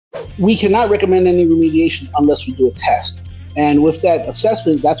we cannot recommend any remediation unless we do a test. And with that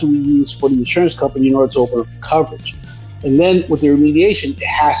assessment, that's what we use for the insurance company in order to open up coverage. And then with the remediation, it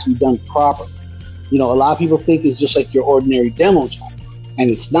has to be done properly. A lot of people think it's just like your ordinary demo time,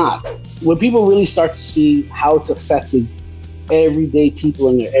 and it's not. When people really start to see how it's affecting everyday people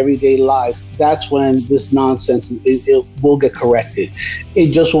in their everyday lives, that's when this nonsense, it will get corrected.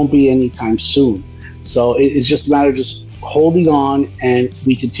 It just won't be anytime soon. So it's just a matter of just holding on, and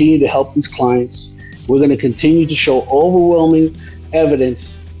we continue to help these clients. We're going to continue to show overwhelming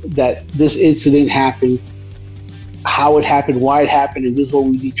evidence that this incident happened, how it happened, why it happened, and this is what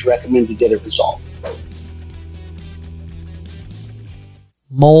we need to recommend to get it resolved.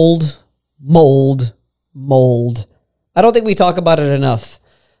 Mold. I don't think we talk about it enough.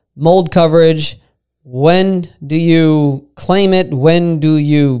 Mold coverage. When do you claim it? When do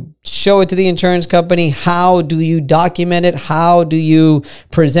you show it to the insurance company? How do you document it? How do you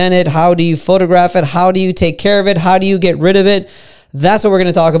present it? How do you photograph it? How do you take care of it? How do you get rid of it? That's what we're going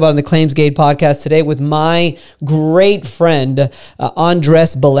to talk about in the ClaimsGate podcast today with my great friend,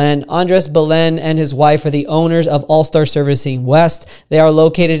 Andres Belen. Andres Belen and his wife are the owners of All-Star Servicing West. They are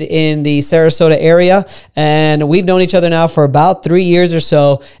located in the Sarasota area, and we've known each other now for about 3 years or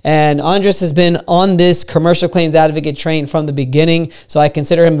so. And Andres has been on this commercial claims advocate train from the beginning, so I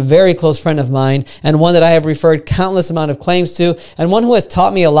consider him a very close friend of mine and one that I have referred countless amount of claims to, and one who has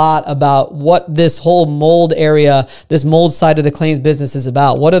taught me a lot about what this whole mold area, this mold side of the claims business is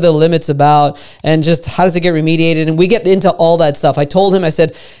about. What are the limits about, and just how does it get remediated? And we get into all that stuff. I told him, I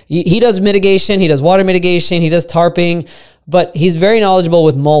said, he does mitigation, he does water mitigation, he does tarping, but he's very knowledgeable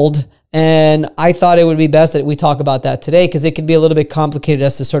with mold. And I thought it would be best that we talk about that today because it could be a little bit complicated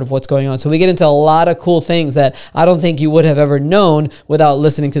as to sort of what's going on. So we get into a lot of cool things that I don't think you would have ever known without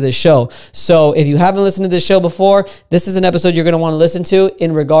listening to this show. So if you haven't listened to this show before, this is an episode you're going to want to listen to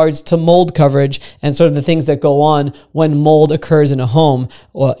in regards to mold coverage and sort of the things that go on when mold occurs in a home.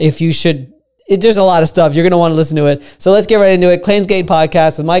 Well, there's a lot of stuff. You're going to want to listen to it. So let's get right into it. ClaimsGate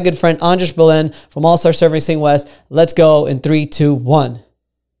podcast with my good friend Andres Belen from All-Star Servicing West. Let's go in 3, 2, 1.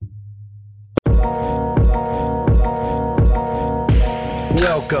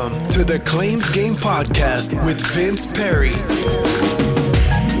 Welcome to the Claims Game Podcast with Vince Perry.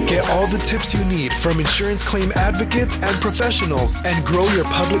 Get all the tips you need from insurance claim advocates and professionals and grow your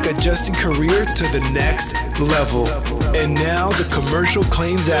public adjusting career to the next level. And now the commercial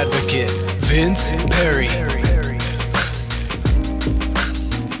claims advocate, Vince Perry.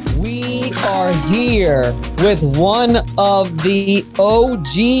 We are here with one of the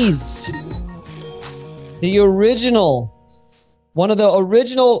OGs, one of the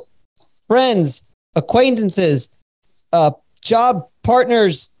original friends, acquaintances, job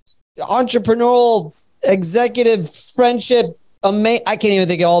partners, entrepreneurial, executive, friendship. I can't even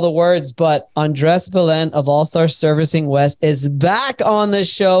think of all the words, but Andres Belen of All-Star Servicing West is back on the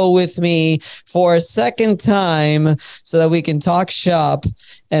show with me for a second time so that we can talk shop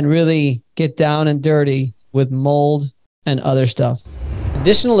and really get down and dirty with mold and other stuff.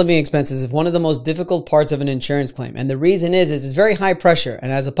 Additional living expenses is one of the most difficult parts of an insurance claim. And the reason is it's very high pressure.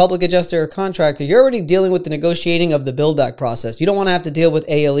 And as a public adjuster or contractor, you're already dealing with the negotiating of the build back process. You don't want to have to deal with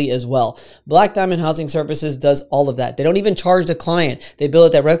ALE as well. Black Diamond Housing Services does all of that. They don't even charge the client. They bill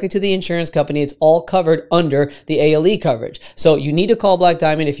it directly to the insurance company. It's all covered under the ALE coverage. So you need to call Black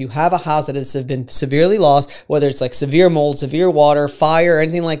Diamond if you have a house that has been severely lost, whether it's like severe mold, severe water, fire, or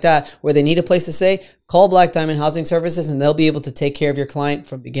anything like that, where they need a place to stay. Call Black Diamond Housing Services and they'll be able to take care of your client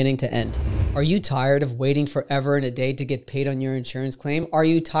from beginning to end. Are you tired of waiting forever and a day to get paid on your insurance claim? Are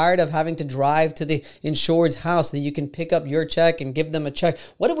you tired of having to drive to the insured's house so that you can pick up your check and give them a check?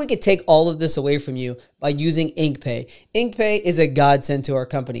 What if we could take all of this away from you by using InkPay? InkPay is a godsend to our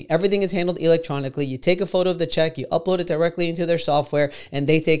company. Everything is handled electronically. You take a photo of the check, you upload it directly into their software, and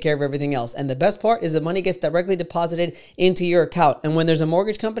they take care of everything else. And the best part is the money gets directly deposited into your account. And when there's a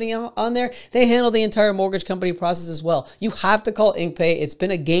mortgage company on there, they handle the entire mortgage company process as well. You have to call InkPay. It's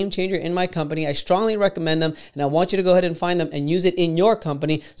been a game changer in my company. I strongly recommend them, and I want you to go ahead and find them and use it in your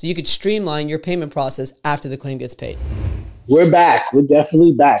company so you could streamline your payment process after the claim gets paid. We're back. We're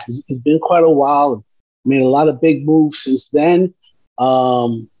definitely back. It's been quite a while. Made a lot of big moves since then.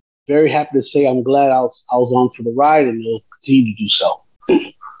 Very happy to say I'm glad I was on for the ride, and will continue to do so.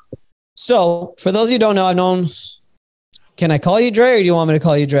 So, for those of you who don't know, I've known. Can I call you Dre, or do you want me to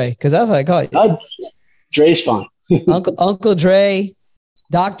call you Dre? Because that's what I call you. Dre's fine. Uncle Dre,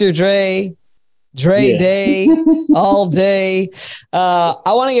 Dr. Dre, Dre Day, all day. I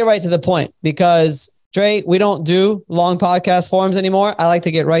want to get right to the point because, Dre, we don't do long podcast forums anymore. I like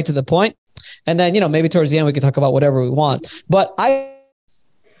to get right to the point. And then, maybe towards the end, we can talk about whatever we want. But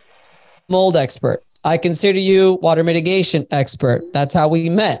mold expert. I consider you water mitigation expert. That's how we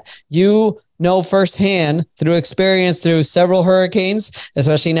met. You know firsthand through experience through several hurricanes,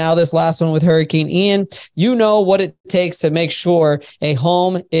 especially now this last one with Hurricane Ian. You know what it takes to make sure a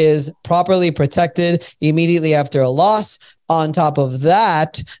home is properly protected immediately after a loss. On top of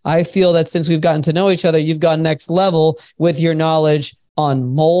that, I feel that since we've gotten to know each other, you've gone next level with your knowledge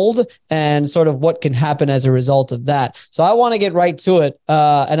on mold and sort of what can happen as a result of that. So I want to get right to it.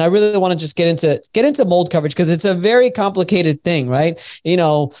 And I really want to just get into mold coverage because it's a very complicated thing, right? You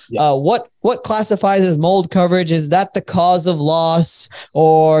know, what classifies as mold coverage? Is that the cause of loss,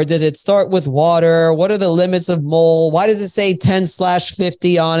 or did it start with water? What are the limits of mold? Why does it say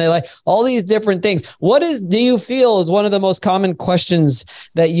 10/50 on it? Like all these different things. Do you feel is one of the most common questions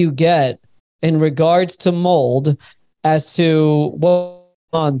that you get in regards to mold as to what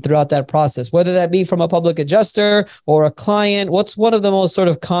on throughout that process, whether that be from a public adjuster or a client? What's one of the most sort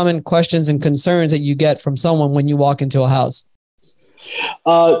of common questions and concerns that you get from someone when you walk into a house?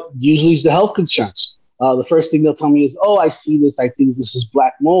 Usually it's the health concerns. The first thing they'll tell me is, oh, I see this. I think this is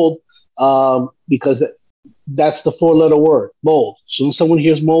black mold, because that's the 4-letter word, mold. As soon as someone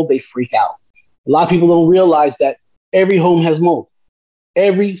hears mold, they freak out. A lot of people don't realize that every home has mold.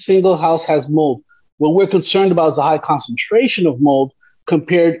 Every single house has mold. What we're concerned about is the high concentration of mold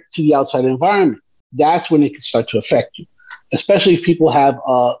compared to the outside environment. That's when it can start to affect you, especially if people have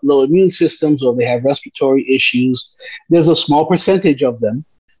low immune systems or they have respiratory issues. There's a small percentage of them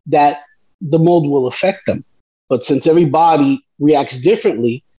that the mold will affect them. But since every body reacts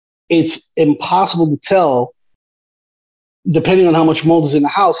differently, it's impossible to tell, depending on how much mold is in the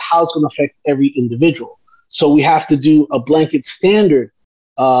house, how it's going to affect every individual. So we have to do a blanket standard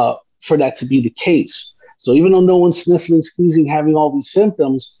for that to be the case. So even though no one's sniffling, sneezing, having all these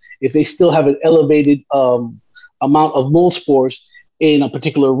symptoms, if they still have an elevated amount of mold spores in a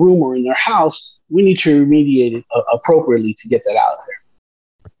particular room or in their house, we need to remediate it appropriately to get that out of there.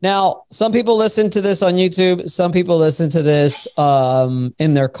 Now, some people listen to this on YouTube. Some people listen to this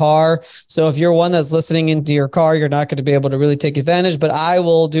in their car. So if you're one that's listening into your car, you're not going to be able to really take advantage, but I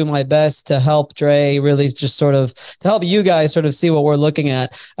will do my best to help Dre really just sort of to help you guys sort of see what we're looking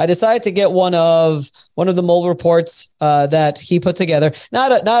at. I decided to get one of the mold reports that he put together.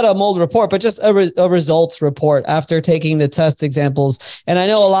 Not a mold report, but just a results report after taking the test examples. And I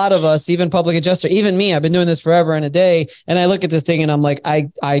know a lot of us, even public adjuster, even me, I've been doing this forever and a day. And I look at this thing and I'm like,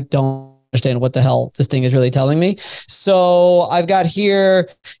 I don't understand what the hell this thing is really telling me. So I've got here,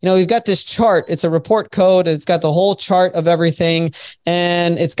 we've got this chart. It's a report code. It's got the whole chart of everything.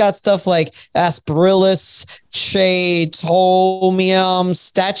 And it's got stuff like Asperillus, Chaetomium,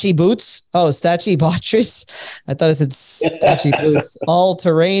 Stachybotrys. Oh, Stachybotrys. I thought it said Stachybotrys.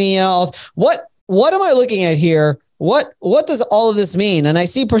 Alterania. What am I looking at here? What does all of this mean? And I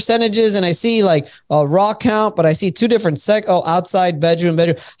see percentages and I see like a raw count, but I see two different outside bedroom.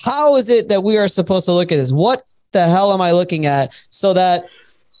 How is it that we are supposed to look at this? What the hell am I looking at so that I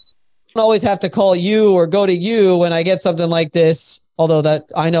don't always have to call you or go to you when I get something like this? Although that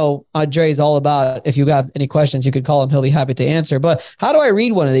I know Dre's all about, if you have any questions, you could call him. He'll be happy to answer. But how do I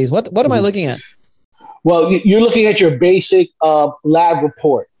read one of these? What am I looking at? Well, you're looking at your basic lab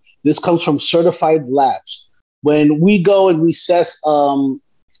report. This comes from certified labs. When we go and we assess a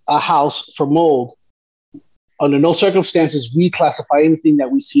house for mold, under no circumstances we classify anything that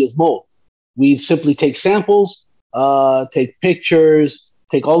we see as mold. We simply take samples, take pictures,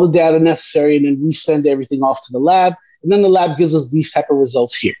 take all the data necessary, and then we send everything off to the lab. And then the lab gives us these type of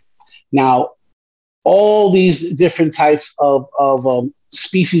results here. Now, all these different types of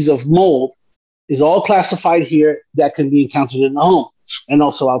species of mold is all classified here that can be encountered in the home and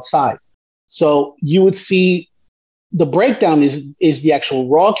also outside. So you would see the breakdown is the actual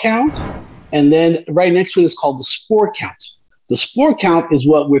raw count, and then right next to it is called the spore count. The spore count is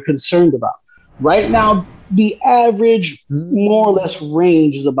what we're concerned about. Right now, the average more or less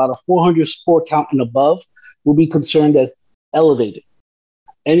range is about a 400 spore count and above will be concerned as elevated.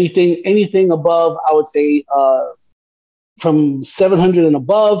 Anything above, I would say from 700 and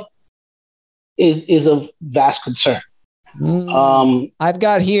above is of vast concern. I've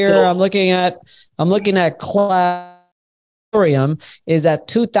got here, I'm looking at is at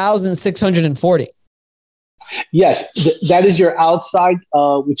 2,640. Yes, that is your outside,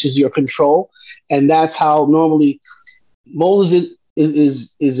 which is your control, and that's how normally mold is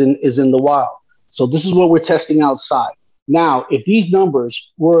in the wild. So this is what we're testing outside. Now, if these numbers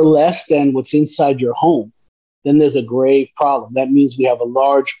were less than what's inside your home, then there's a grave problem. That means we have a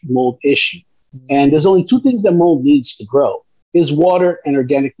large mold issue. And there's only two things that mold needs to grow: is water and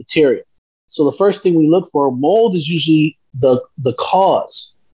organic material. So the first thing we look for, mold is usually the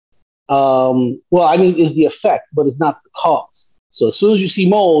cause. Well, I mean, is the effect, but it's not the cause. So as soon as you see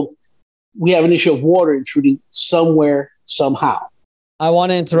mold, we have an issue of water intruding somewhere, somehow. I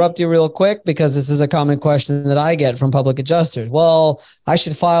want to interrupt you real quick because this is a common question that I get from public adjusters. Well, I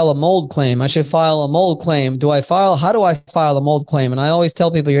should file a mold claim. I should file a mold claim. How do I file a mold claim? And I always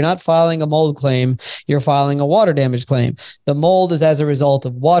tell people you're not filing a mold claim. You're filing a water damage claim. The mold is as a result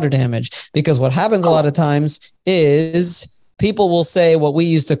of water damage, because what happens a lot of times is people will say what we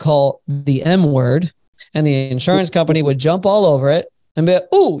used to call the M word, and the insurance company would jump all over it and be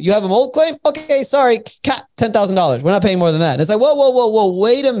like, "Ooh, you have a mold claim? Okay, sorry, cat, $10,000. We're not paying more than that." And it's like, whoa,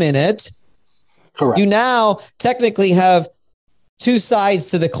 wait a minute. Correct. You now technically have two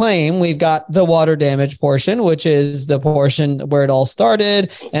sides to the claim. We've got the water damage portion, which is the portion where it all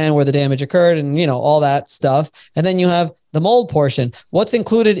started and where the damage occurred and, all that stuff. And then you have the mold portion. What's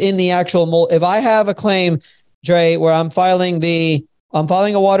included in the actual mold? If I have a claim, Dre, where I'm filing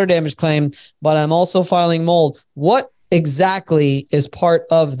a water damage claim, but I'm also filing mold, what exactly is part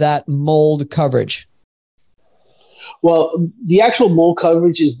of that mold coverage? Well, the actual mold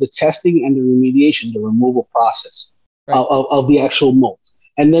coverage is the testing and the remediation, the removal process of the actual mold.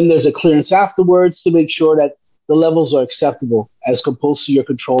 And then there's a clearance afterwards to make sure that the levels are acceptable as opposed to your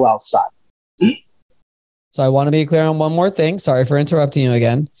control outside. So I want to be clear on one more thing. Sorry for interrupting you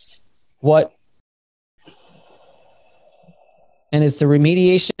again. And it's the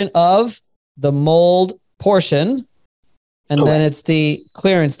remediation of the mold portion. And Correct. then it's the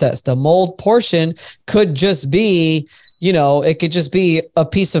clearance test. The mold portion could just be, it could just be a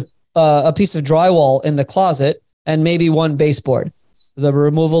piece of drywall in the closet and maybe one baseboard. The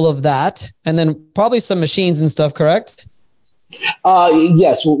removal of that, and then probably some machines and stuff. Correct?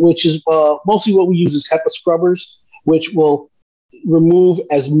 Yes, which is mostly what we use is HEPA scrubbers, which will remove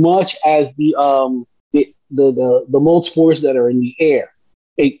as much as the mold spores that are in the air.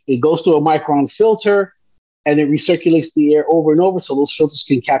 It goes through a micron filter, and it recirculates the air over and over, so those filters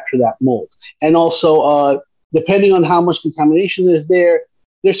can capture that mold. And also, depending on how much contamination is there's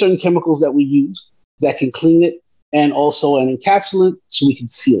certain chemicals that we use that can clean it, and also an encapsulant so we can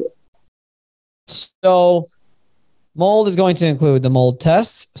seal it. So mold is going to include the mold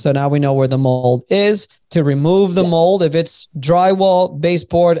tests. So now we know where the mold is. To remove the mold, if it's drywall,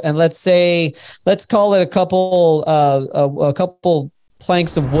 baseboard, and let's call it a couple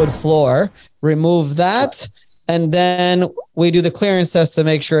planks of wood floor, remove that. And then we do the clearance test to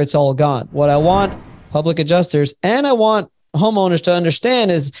make sure it's all gone. What I want public adjusters and I want homeowners to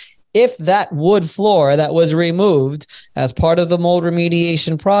understand is if that wood floor that was removed as part of the mold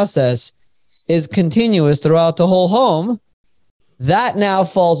remediation process is continuous throughout the whole home, that now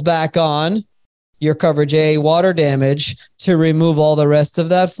falls back on your coverage A, water damage, to remove all the rest of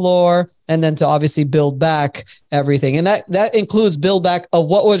that floor and then to obviously build back everything. And that includes build back of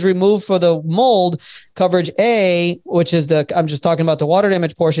what was removed for the mold. Coverage A, which is I'm just talking about the water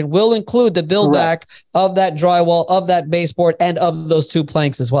damage portion, will include the build back of that drywall, of that baseboard, and of those two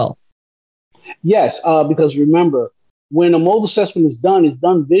planks as well. Yes, because remember, when a mold assessment is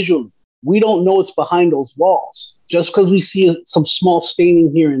done visually. We don't know what's behind those walls. Just because we see some small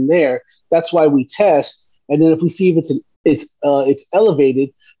staining here and there, that's why we test. And then if we see if it's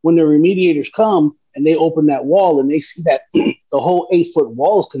elevated, when the remediators come and they open that wall and they see that the whole 8-foot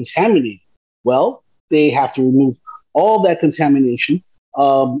wall is contaminated, well, they have to remove all that contamination,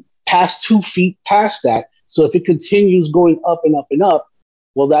 past 2 feet past that. So if it continues going up and up and up,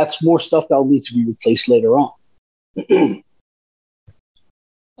 well, that's more stuff that will need to be replaced later on.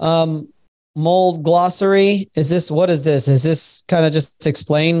 Mold glossary. What is this? Is this kind of just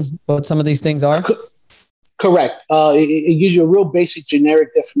explain what some of these things are? Correct. It gives you a real basic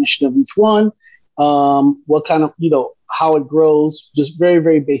generic definition of each one. What kind of, how it grows, just very,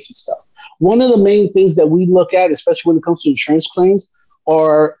 very basic stuff. One of the main things that we look at, especially when it comes to insurance claims,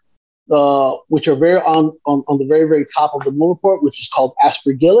 are which are very on the very, very top of the mold report, which is called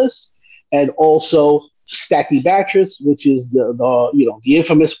aspergillus, and also Stachybotrys, which is the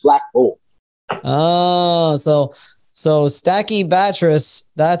infamous black mold. Oh, so Stachybotrys,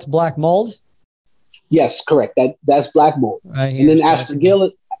 that's black mold? Yes, correct. That's black mold. Right here, and then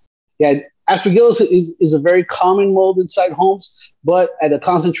aspergillus, aspergillus is a very common mold inside homes, but at a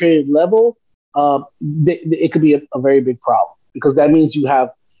concentrated level, it could be a very big problem, because that means you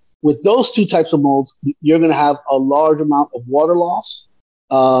have, with those two types of molds, you're going to have a large amount of water loss,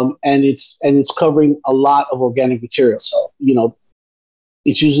 and it's covering a lot of organic material. So,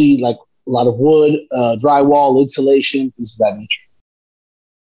 it's usually like a lot of wood, drywall, insulation, things of that nature.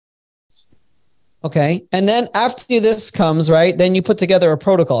 Okay. And then after this comes, right, then you put together a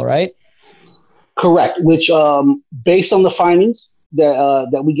protocol, right? Correct. Which, based on the findings,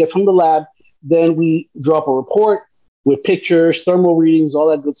 that we get from the lab. Then we draw up a report with pictures, thermal readings, all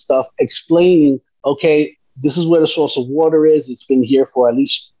that good stuff, explaining, okay, this is where the source of water is. It's been here for at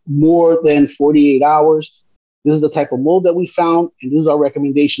least more than 48 hours. This is the type of mold that we found, and this is our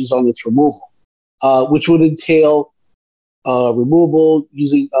recommendations on its removal, which would entail removal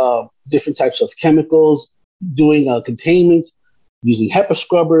using different types of chemicals, doing containment, using HEPA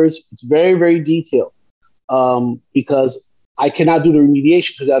scrubbers. It's very, very detailed because I cannot do the remediation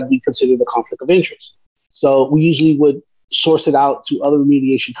because that would be considered a conflict of interest. So we usually would source it out to other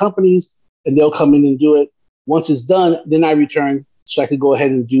remediation companies, and they'll come in and do it. Once it's done, then I return so I could go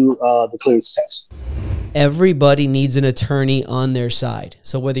ahead and do the clearance test. Everybody needs an attorney on their side.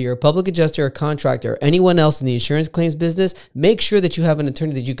 So whether you're a public adjuster, a contractor, or anyone else in the insurance claims business, make sure that you have an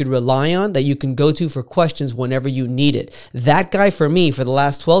attorney that you could rely on, that you can go to for questions whenever you need it. That guy for me for the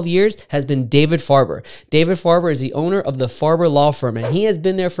last 12 years has been David Farber. David Farber is the owner of the Farber Law Firm, and he has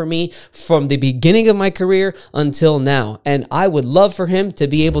been there for me from the beginning of my career until now. And I would love for him to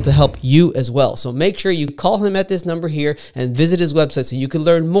be able to help you as well. So make sure you call him at this number here and visit his website so you can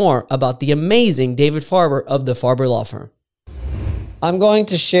learn more about the amazing David Farber of the Farber Law Firm. I'm going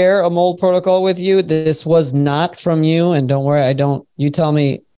to share a mold protocol with you. This was not from you, and don't worry, you tell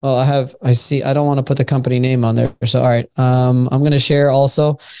me. Well, I don't want to put the company name on there. So, all right. I'm going to share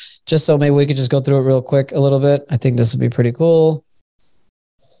also, just so maybe we could just go through it real quick a little bit. I think this would be pretty cool.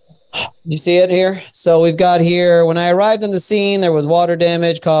 You see it here? So we've got here, when I arrived on the scene, there was water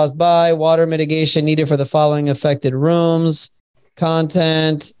damage caused by water mitigation needed for the following affected rooms.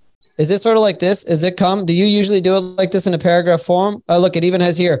 Content. Is it sort of like this? Do you usually do it like this in a paragraph form? Look, it even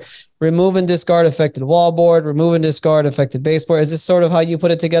has here, remove and discard affected wallboard, remove and discard affected baseboard. Is this sort of how you put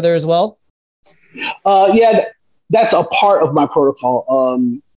it together as well? Yeah, that's a part of my protocol.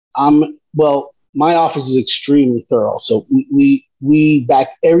 My office is extremely thorough. So we back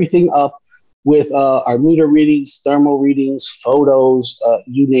everything up with our meter readings, thermal readings, photos,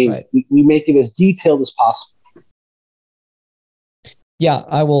 you name it. We make it as detailed as possible. Yeah,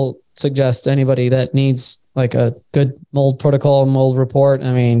 I will suggest anybody that needs like a good mold protocol, mold report.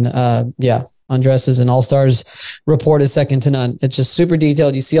 I mean, Undresses and All-Stars report is second to none. It's just super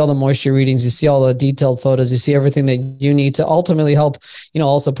detailed. You see all the moisture readings, you see all the detailed photos, you see everything that you need to ultimately help,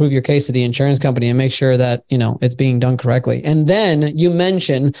 also prove your case to the insurance company and make sure that, it's being done correctly. And then you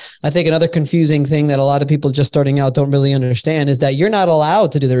mentioned, I think another confusing thing that a lot of people just starting out don't really understand is that you're not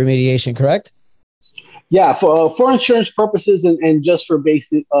allowed to do the remediation, correct? Yeah, for insurance purposes and just for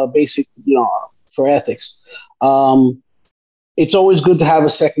basic, for ethics, it's always good to have a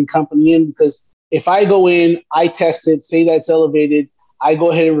second company in, because if I go in, I test it, say that it's elevated, I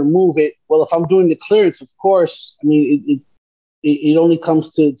go ahead and remove it. Well, if I'm doing the clearance, of course, I mean, it only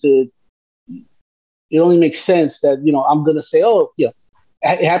comes it only makes sense that, I'm going to say, it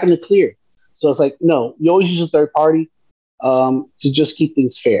happened to clear. So it's like, no, you always use a third party to just keep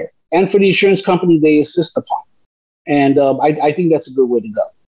things fair. And for the insurance company, they assist upon. And I think that's a good way to go.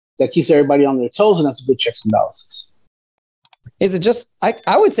 That keeps everybody on their toes, and that's a good checks and balances. Is it just,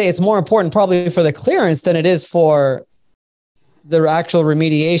 I would say it's more important probably for the clearance than it is for the actual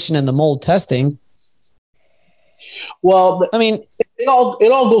remediation and the mold testing. Well, it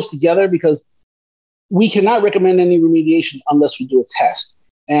all goes together, because we cannot recommend any remediation unless we do a test.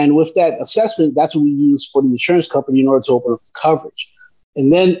 And with that assessment, that's what we use for the insurance company in order to open up coverage. And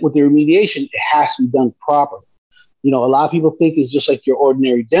then with the remediation, it has to be done properly. A lot of people think it's just like your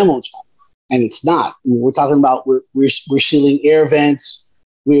ordinary demo time, and it's not. We're talking about we're sealing air vents.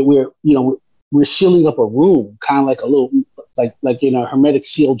 We're sealing up a room, kind of like a little like in a hermetic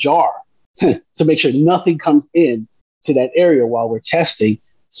seal jar to make sure nothing comes in to that area while we're testing.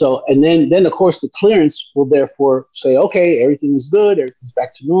 So, and then of course the clearance will therefore say, okay, everything is good, everything's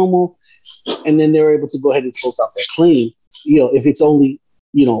back to normal, and then they're able to go ahead and close out their claim. If it's only,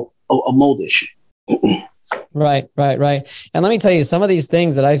 a mold issue. Right. And let me tell you, some of these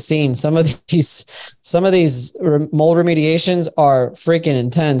things that I've seen, some of these mold remediations are freaking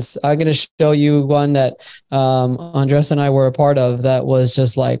intense. I'm going to show you one that Andres and I were a part of that was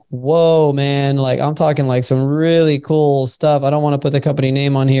just like, whoa, man. Like, I'm talking like some really cool stuff. I don't want to put the company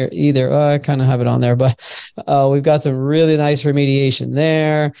name on here either. I kind of have it on there, but we've got some really nice remediation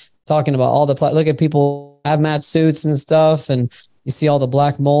there. Talking about all the, look at people have mat suits and stuff, and you see all the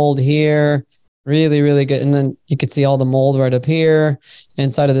black mold here. Really, really good. And then you could see all the mold right up here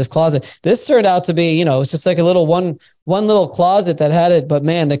inside of this closet. This turned out to be, it's just like a little one little closet that had it. But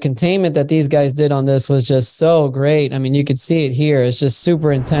man, the containment that these guys did on this was just so great. I mean, you could see it here. It's just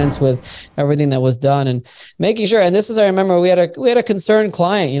super intense with everything that was done and making sure. And this is, I remember we had a concerned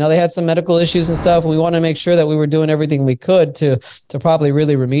client, they had some medical issues and stuff. We wanted to make sure that we were doing everything we could to probably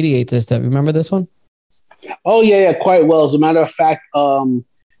really remediate this stuff. Remember this one? Oh yeah, quite well. As a matter of fact,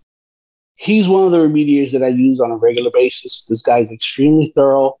 he's one of the remediators that I use on a regular basis. This guy's extremely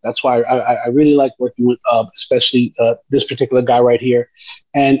thorough. That's why I really like working with, especially this particular guy right here.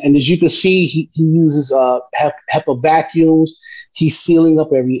 And as you can see, he uses HEPA vacuums. He's sealing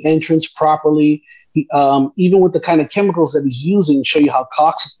up every entrance properly. He, even with the kind of chemicals that he's using, show you how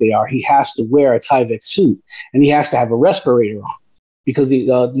toxic they are, he has to wear a Tyvek suit, and he has to have a respirator on because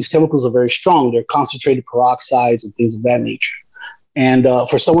these chemicals are very strong. They're concentrated peroxides and things of that nature. And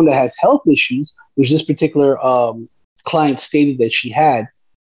for someone that has health issues, which this particular client stated that she had,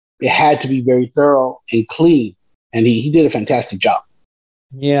 it had to be very thorough and clean. And he did a fantastic job.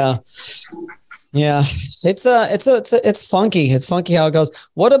 Yeah. Yeah. It's funky. It's funky how it goes.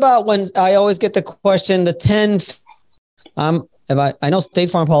 What about when I always get the question, the 10, I know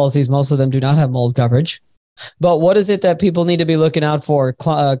State Farm policies, most of them do not have mold coverage. But what is it that people need to be looking out for,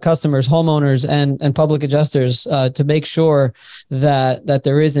 customers, homeowners, and public adjusters to make sure that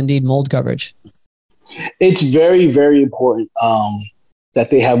there is indeed mold coverage? It's very, very important that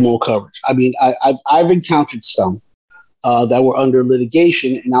they have mold coverage. I mean, I've encountered some that were under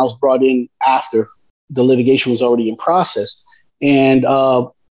litigation, and I was brought in after the litigation was already in process. And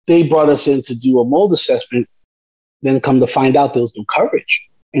they brought us in to do a mold assessment. Then come to find out there was no coverage.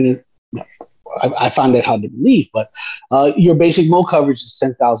 And I found that hard to believe, but your basic mold coverage is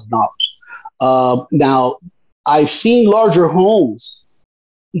 $10,000. Now, I've seen larger homes,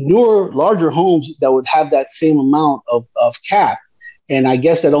 newer, larger homes that would have that same amount of cap. And I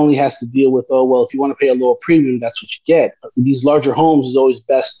guess that only has to deal with, if you want to pay a lower premium, that's what you get. But these larger homes is always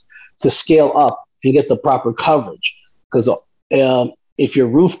best to scale up and get the proper coverage. Because if your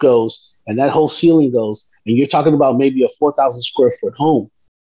roof goes and that whole ceiling goes, and you're talking about maybe a 4,000 square foot home,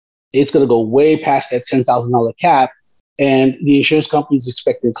 it's going to go way past that $10,000 cap, and the insurance company is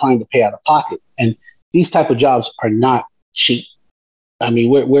expecting the client to pay out of pocket. And these type of jobs are not cheap. I mean,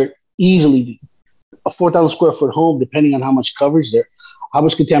 we're easily a 4,000 square foot home, depending on how much coverage there, how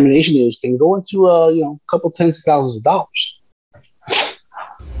much contamination there is, can go into a couple tens of thousands of dollars.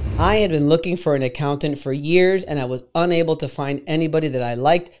 I had been looking for an accountant for years, and I was unable to find anybody that I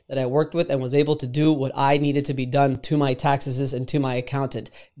liked, that I worked with, and was able to do what I needed to be done to my taxes and to my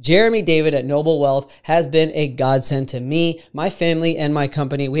accountant. Jeremy David at Noble Wealth has been a godsend to me, my family, and my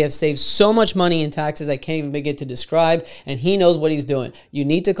company. We have saved so much money in taxes I can't even begin to describe, and he knows what he's doing. You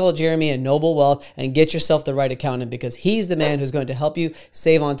need to call Jeremy at Noble Wealth and get yourself the right accountant, because he's the man who's going to help you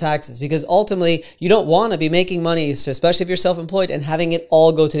save on taxes, because ultimately you don't want to be making money, especially if you're self-employed, and having it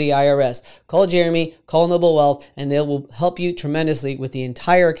all go to the IRS. Call Jeremy, call Noble Wealth, and they will help you tremendously with the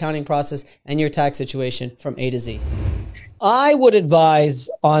entire accounting process and your tax situation from A to Z. I would advise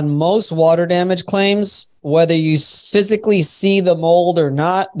on most water damage claims, whether you physically see the mold or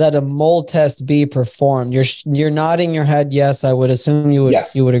not, that a mold test be performed. You're nodding your head yes. I would assume you would.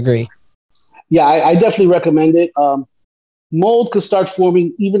 Yes. You would agree. Yeah, I definitely recommend it. Mold could start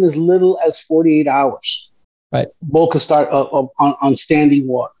forming even as little as 48 hours. Right. Mold could start on standing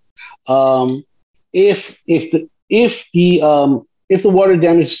water. If the water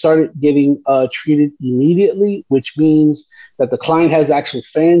damage started getting treated immediately, which means that the client has actual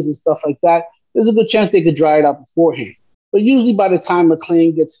fans and stuff like that, there's a good chance they could dry it out beforehand. But usually by the time a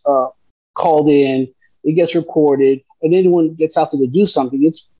claim gets called in, it gets reported, and anyone gets out to do something,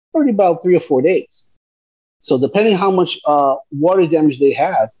 it's probably about 3 or 4 days. So depending how much water damage they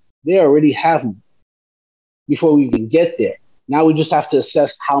already have them before we even get there. Now we just have to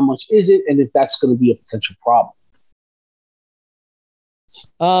assess how much is it and if that's going to be a potential problem.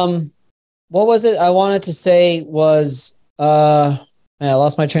 What was it I wanted to say was, I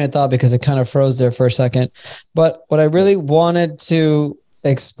lost my train of thought because it kind of froze there for a second. But what I really wanted to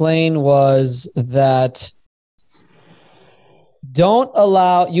explain was that don't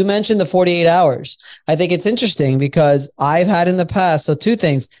allow, you mentioned the 48 hours. I think it's interesting because I've had in the past, so two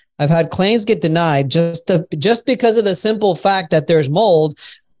things. I've had claims get denied just because of the simple fact that there's mold.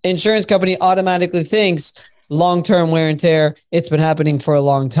 Insurance company automatically thinks long-term wear and tear. It's been happening for a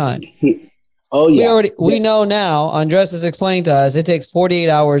long time. Oh yeah. We know now, Andres is explaining to us, it takes 48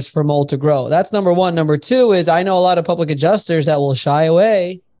 hours for mold to grow. That's number one. Number two is I know a lot of public adjusters that will shy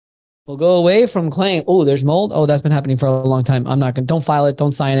away We'll go away from claim. Oh, there's mold. Oh, that's been happening for a long time. I'm not going to, don't file it.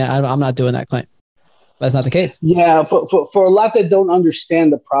 Don't sign it. I'm not doing that claim. That's not the case. Yeah. For a lot that don't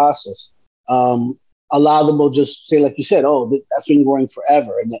understand the process, a lot of them will just say, like you said, oh, that's been growing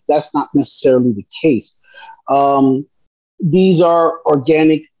forever. And that's not necessarily the case. These are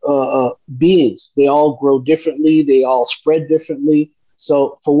organic beings. They all grow differently. They all spread differently.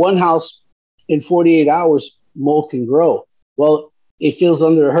 So for one house, in 48 hours, mold can grow. Well, it feels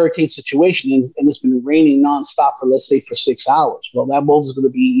under a hurricane situation and it's been raining nonstop for, let's say, for 6 hours. Well, that mold is going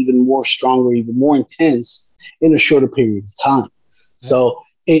to be even more stronger, even more intense in a shorter period of time. So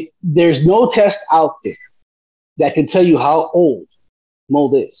there's no test out there that can tell you how old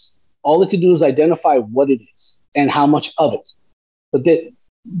mold is. All it can do is identify what it is and how much of it. But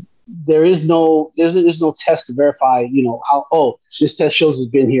there is no test to verify, how, this test shows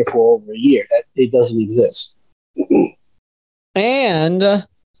it's been here for over a year. That it doesn't exist. And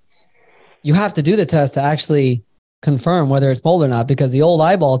you have to do the test to actually confirm whether it's mold or not, because the old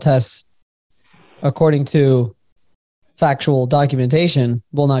eyeball tests, according to factual documentation,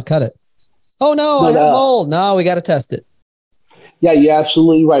 will not cut it. Oh, no, I have mold. No, we got to test it. Yeah, you're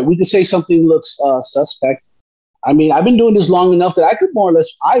absolutely right. We could say something looks suspect. I mean, I've been doing this long enough that I could more or less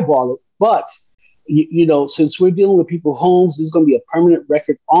eyeball it. But, since we're dealing with people's homes, there's going to be a permanent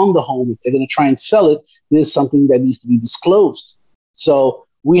record on the home. If they're going to try and sell it, there's something that needs to be disclosed. So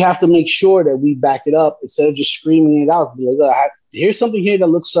we have to make sure that we back it up instead of just screaming it out. Be like, here's something here that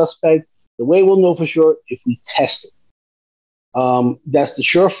looks suspect. The way we'll know for sure if we test it. That's the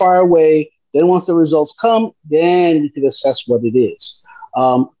surefire way. Then once the results come, then we can assess what it is.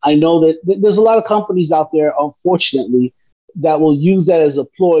 I know that there's a lot of companies out there, unfortunately, that will use that as a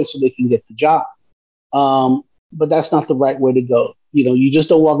ploy so they can get the job. But that's not the right way to go. You just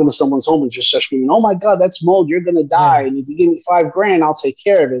don't walk into someone's home and just start screaming, oh my God, that's mold. You're going to die. Yeah. And if you give me $5,000, I'll take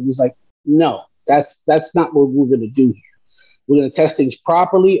care of it. And it's like, no, that's not what we're going to do here. We're going to test things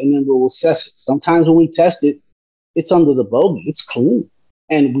properly and then we'll assess it. Sometimes when we test it, it's under the bogey. It's clean.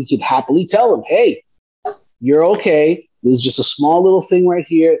 And we could happily tell them, hey, you're okay. There's just a small little thing right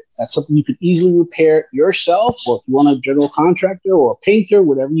here. That's something you could easily repair yourself, or if you want a general contractor or a painter,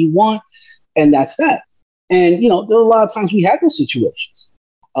 whatever you want. And that's that. And, there are a lot of times we had those situations.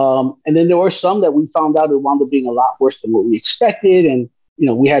 And then there were some that we found out it wound up being a lot worse than what we expected. And,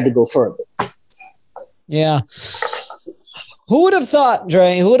 we had to go further. Yeah. Who would have thought,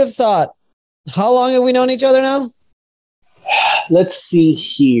 Dre? Who would have thought? How long have we known each other now? Let's see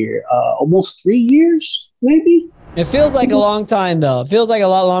here. Almost 3 years, maybe. It feels like a long time, though. It feels like a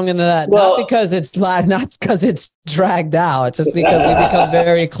lot longer than that. Well, not because it's dragged out, just because we become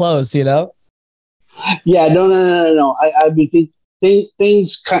very close, Yeah, no. I mean,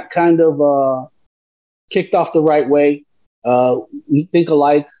 things kind of kicked off the right way. We think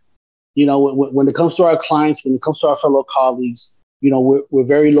alike. When it comes to our clients, when it comes to our fellow colleagues, we're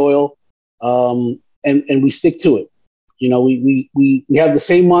very loyal, and we stick to it. We have the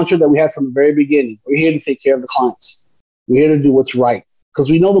same mantra that we had from the very beginning. We're here to take care of the clients. We're here to do what's right because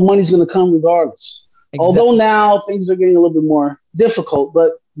we know the money's going to come regardless. Exactly. Although now things are getting a little bit more difficult,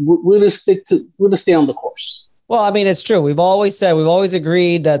 but we'll just stay on the course. Well, I mean, it's true. We've always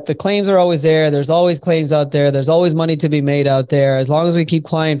agreed that the claims are always there. There's always claims out there. There's always money to be made out there. As long as we keep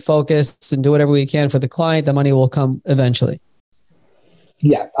client focused and do whatever we can for the client, the money will come eventually.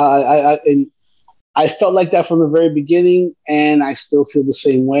 Yeah. I felt like that from the very beginning, and I still feel the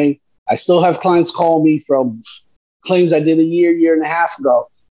same way. I still have clients call me from claims I did a year and a half ago.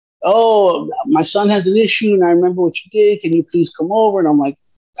 Oh, my son has an issue, and I remember what you did. Can you please come over? And I'm like,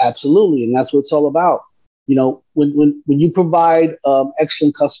 absolutely, and that's what it's all about. When you provide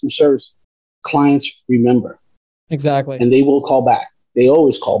excellent customer service, clients remember. Exactly. And they will call back. They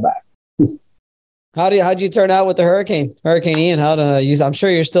always call back. How'd you turn out with the Hurricane Ian? I'm sure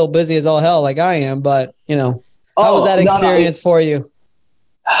you're still busy as all hell like I am, but how was that experience for you?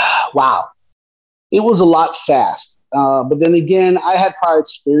 Wow. It was a lot fast. But then again, I had prior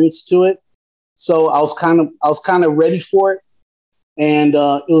experience to it. So I was kind of ready for it. And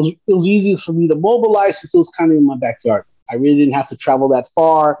it was easy for me to mobilize since it was kind of in my backyard. I really didn't have to travel that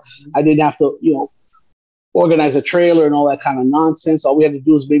far. I didn't have to, organize a trailer and all that kind of nonsense. All we had to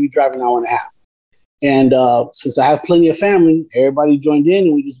do was maybe drive an hour and a half. And since I have plenty of family, everybody joined in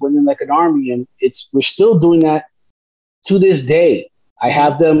and we just went in like an army. And we're still doing that to this day. I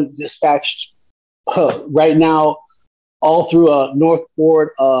have them dispatched right now all through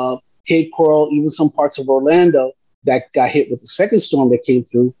Northport, Cape Coral, even some parts of Orlando that got hit with the second storm that came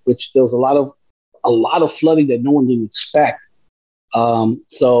through, which there was a lot of flooding that no one didn't expect.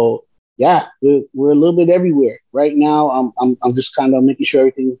 So yeah, we're a little bit everywhere right now. I'm just kind of making sure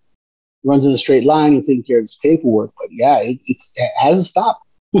everything runs in a straight line and taking care of this paperwork. But yeah, it hasn't stopped.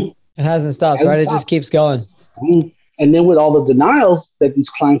 It hasn't stopped, right? It just keeps going. And then with all the denials that these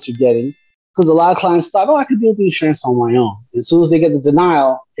clients are getting, because a lot of clients thought, I could deal with the insurance on my own. As soon as they get the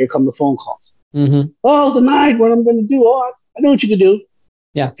denial, here come the phone calls. Mm-hmm. Oh, I was denied. What I'm going to do? Oh, I know what you can do.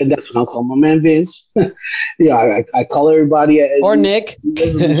 Yeah. And that's when I'll call my man Vince. I call everybody. Or Nick.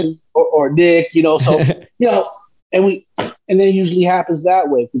 or Nick, so, and then it usually happens that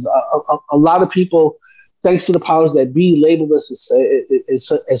way because a lot of people, thanks to the powers that be, labeled us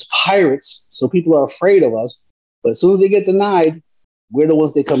as pirates. So people are afraid of us. But as soon as they get denied, we're the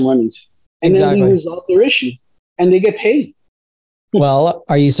ones they come running to. And then we resolve their issue and they get paid. Well,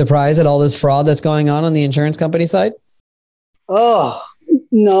 are you surprised at all this fraud that's going on the insurance company side? Oh,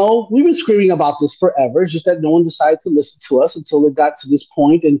 no. We've been screaming about this forever. It's just that no one decided to listen to us until it got to this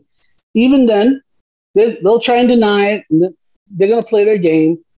point. And even then, they'll try and deny it. And they're going to play their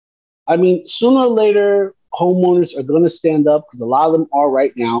game. I mean, sooner or later, homeowners are going to stand up because a lot of them are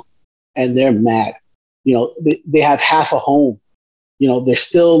right now, and they're mad. They have half a home. They're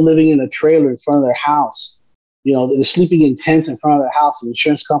still living in a trailer in front of their house. They're sleeping in tents in front of their house. And the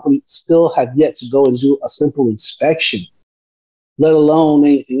insurance company still have yet to go and do a simple inspection, let alone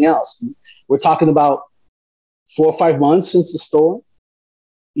anything else. We're talking about 4 or 5 months since the storm.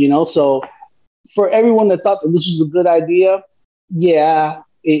 So for everyone that thought that this was a good idea, yeah,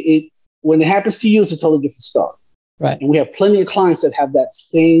 when it happens to you, it's a totally different story. Right. And we have plenty of clients that have that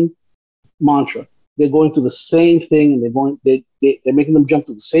same mantra. They're going through the same thing, and they're making them jump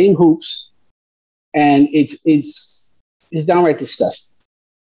through the same hoops, and it's downright disgusting.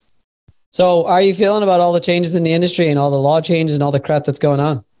 So, are you feeling about all the changes in the industry and all the law changes and all the crap that's going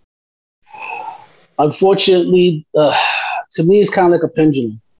on? Unfortunately, to me, it's kind of like a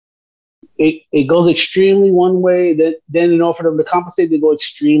pendulum. It goes extremely one way, then in order for them to compensate, they go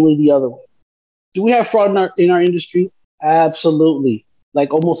extremely the other way. Do we have fraud in our industry? Absolutely.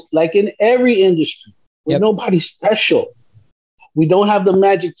 Almost like in every industry. We're nobody special. We don't have the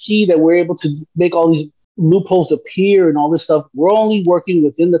magic key that we're able to make all these loopholes appear and all this stuff. We're only working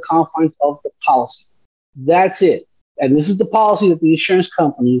within the confines of the policy. That's it. And this is the policy that the insurance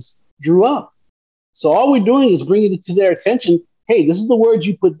companies drew up. So all we're doing is bringing it to their attention. Hey, this is the words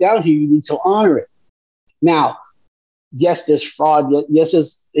you put down here. You need to honor it. Now, yes, there's fraud. Yes,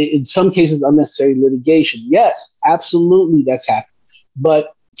 there's in some cases unnecessary litigation. Yes, absolutely, that's happening.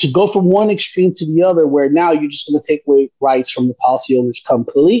 But to go from one extreme to the other, where now you're just going to take away rights from the policy owners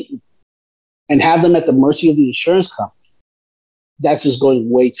completely and have them at the mercy of the insurance company, that's just going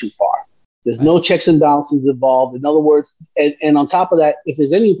way too far. There's no checks and balances involved. In other words, and on top of that, if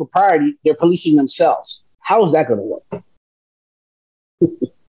there's any impropriety, they're policing themselves. How is that going to work?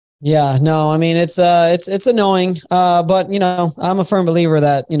 Yeah, no, I mean, it's annoying. But I'm a firm believer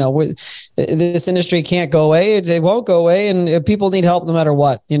that, this industry can't go away. It won't go away. And people need help no matter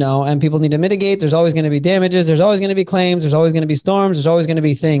what, and people need to mitigate. There's always going to be damages. There's always going to be claims. There's always going to be storms. There's always going to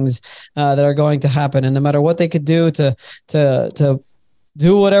be things that are going to happen. And no matter what they could do to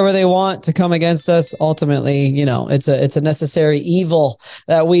do whatever they want to come against us, ultimately, it's a necessary evil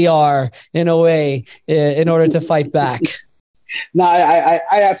that we are, in a way, in order to fight back. No, I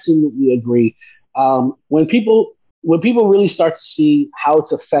absolutely agree. When people really start to see how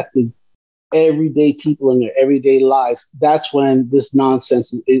it's affected everyday people in their everyday lives, that's when this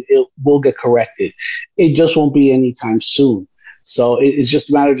nonsense it will get corrected. It just won't be anytime soon. So it's just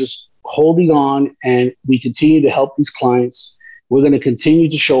a matter of just holding on, and we continue to help these clients. We're going to continue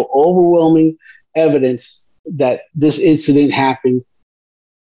to show overwhelming evidence that this incident happened,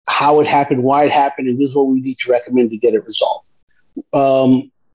 how it happened, why it happened, and this is what we need to recommend to get it resolved.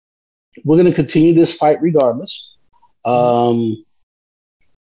 We're going to continue this fight regardless. And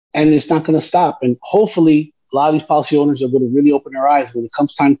it's not going to stop. And hopefully a lot of these policy owners are going to really open their eyes when it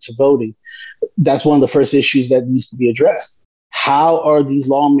comes time to voting. That's one of the first issues that needs to be addressed. How are these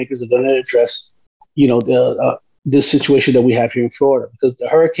lawmakers going to address, this situation that we have here in Florida? Because the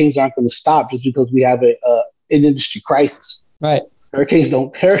hurricanes aren't going to stop just because we have an industry crisis. Right. Hurricanes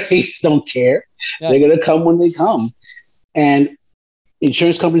don't care. Yeah. They're going to come when they come. And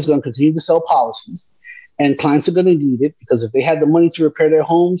insurance companies are going to continue to sell policies, and clients are going to need it because if they had the money to repair their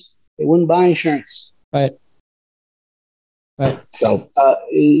homes, they wouldn't buy insurance. Right. So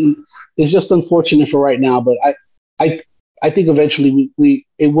it's just unfortunate for right now, but I think eventually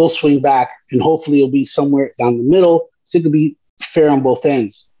it will swing back, and hopefully it'll be somewhere down the middle, so it could be fair on both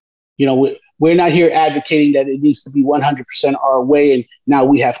ends. We're not here advocating that it needs to be 100% our way and now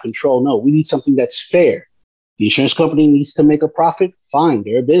we have control. No, we need something that's fair. The insurance company needs to make a profit. Fine,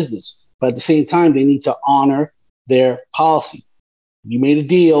 they're a business. But at the same time, they need to honor their policy. You made a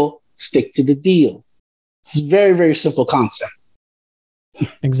deal, stick to the deal. It's a very, very simple concept.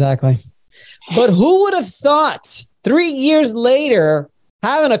 Exactly. But who would have thought 3 years later,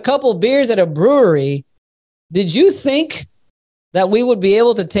 having a couple beers at a brewery, did you think that we would be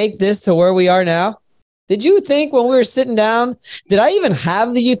able to take this to where we are now? Did you think when we were sitting down, did I even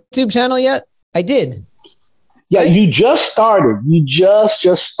have the YouTube channel yet? I did. Yeah, right? You just started. You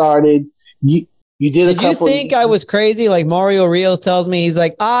just started. You did a couple. Did you think I was crazy? Like Mario Rios tells me, he's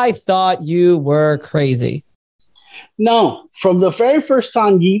like, I thought you were crazy. No, from the very first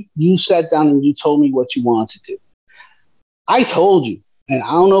time you sat down and you told me what you wanted to do, I told you, and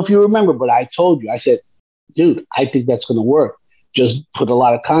I don't know if you remember, but I told you, I said, dude, I think that's going to work. Just put a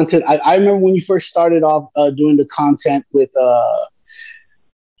lot of content. I remember when you first started off doing the content with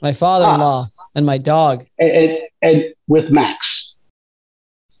my father-in-law and my dog, and with Max.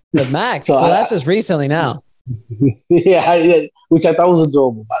 With Max, so that's just recently now. Yeah, which I thought was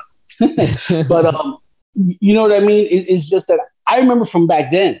adorable, but you know what I mean? It's just that I remember from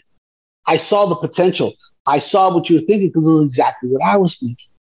back then, I saw the potential. I saw what you were thinking because it was exactly what I was thinking.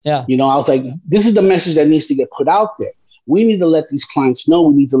 Yeah. You know, I was like, this is the message that needs to get put out there. We need to let these clients know.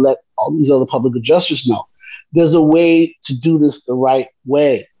 We need to let all these other public adjusters know. There's a way to do this the right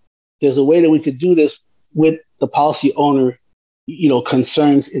way. There's a way that we could do this with the policy owner, you know,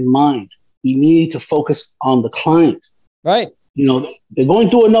 concerns in mind. We need to focus on the client. Right. You know, they're going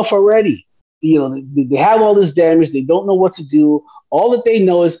through enough already. You know, they have all this damage. They don't know what to do. All that they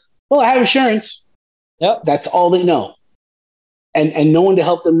know is, well, I have insurance. Yep. That's all they know. And no one to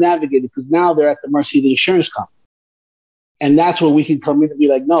help them navigate it because now they're at the mercy of the insurance company. And that's where we can come in and be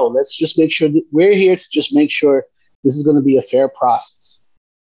like, no, let's just make sure that we're here to just make sure this is going to be a fair process.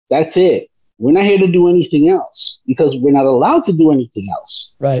 That's it. We're not here to do anything else because we're not allowed to do anything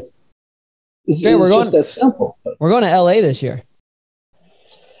else. Right. It's just that simple. We're going to LA this year.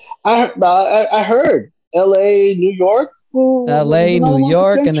 I heard LA, New York. LA, New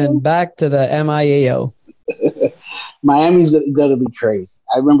York, and then back to the MIAO. Miami's going to be crazy.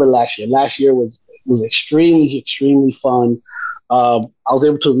 I remember last year. Last year was extremely, extremely fun. I was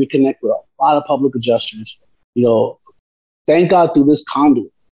able to reconnect with a lot of public adjusters. You know, thank God through this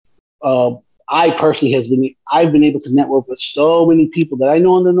conduit. I personally I've been able to network with so many people that I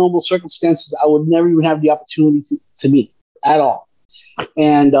know under normal circumstances I would never even have the opportunity to meet at all.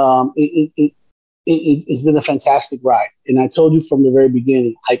 And it's been a fantastic ride. And I told you from the very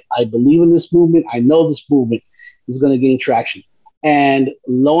beginning, I believe in this movement. I know this movement is going to gain traction. And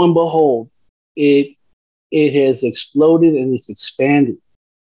lo and behold, it has exploded and it's expanded.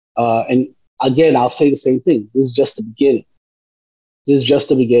 And again, I'll say the same thing. This is just the beginning.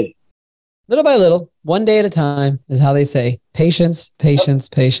 Little by little, one day at a time is how they say. Patience, patience,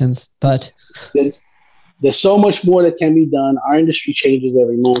 patience. But there's so much more that can be done. Our industry changes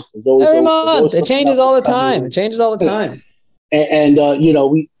every month. Every month. It changes all the time. It changes all the time. And you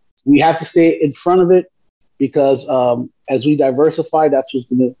know, we have to stay in front of it because as we diversify, that's what's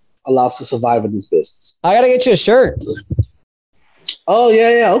going to allow us to survive in this business. I got to get you a shirt. Oh,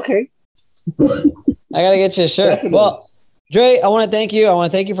 yeah. Okay. I got to get you a shirt. Definitely. Well, Dre, I want to thank you. I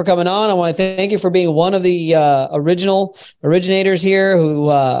want to thank you for coming on. I want to thank you for being one of the originators here who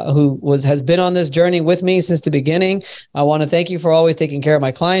has been on this journey with me since the beginning. I want to thank you for always taking care of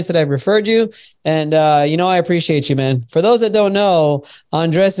my clients that I've referred you. And, I appreciate you, man. For those that don't know,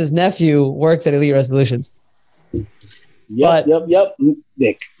 Andres' nephew works at Elite Resolutions. Yep.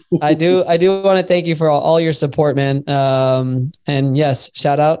 Nick. I do want to thank you for all your support, man. And yes,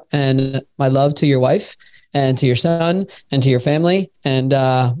 shout out and my love to your wife and to your son and to your family. And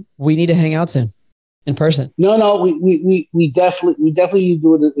we need to hang out soon in person. No, we definitely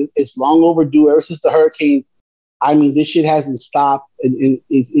do it. It's long overdue. Ever since the hurricane, I mean, this shit hasn't stopped, and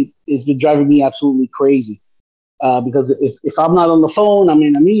it's been driving me absolutely crazy. Because if I'm not on the phone, I'm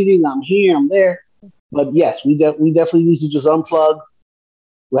in a meeting, I'm here, I'm there. But yes, we definitely need to just unplug.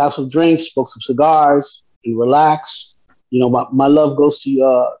 We'll have some drinks, smoke some cigars, and relax. You know, my love goes to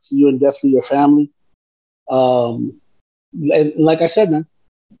you and definitely your family. And like I said, man,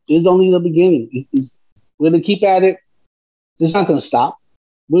 this is only the beginning. We're going to keep at it. It's not going to stop.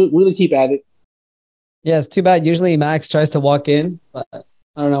 We're going to keep at it. Yeah, it's too bad. Usually Max tries to walk in, but I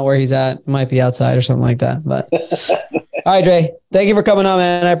don't know where he's at. He might be outside or something like that. But all right, Dre, thank you for coming on,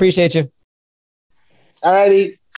 man. I appreciate you. All righty.